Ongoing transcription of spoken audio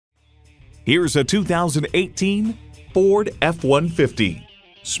Here's a 2018 Ford F-150.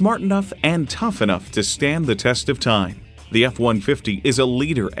 Smart enough and tough enough to stand the test of time, the F-150 is a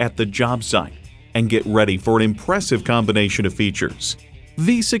leader at the job site. And get ready for an impressive combination of features.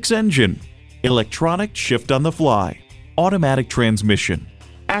 V6 engine, electronic shift on the fly, automatic transmission,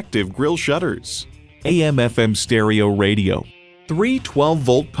 active grille shutters, AM/FM stereo radio, 3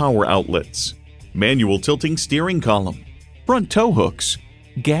 12-volt power outlets, manual tilting steering column, front tow hooks,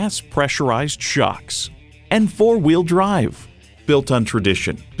 gas pressurized shocks, and 4-wheel drive. Built on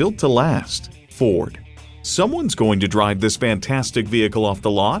tradition, built to last. Ford. Someone's going to drive this fantastic vehicle off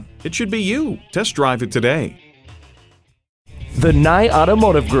the lot. It should be you. Test drive it today. The Nye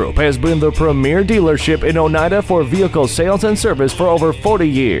Automotive Group has been the premier dealership in Oneida for vehicle sales and service for over 40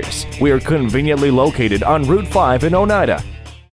 years. We are conveniently located on Route 5 in Oneida.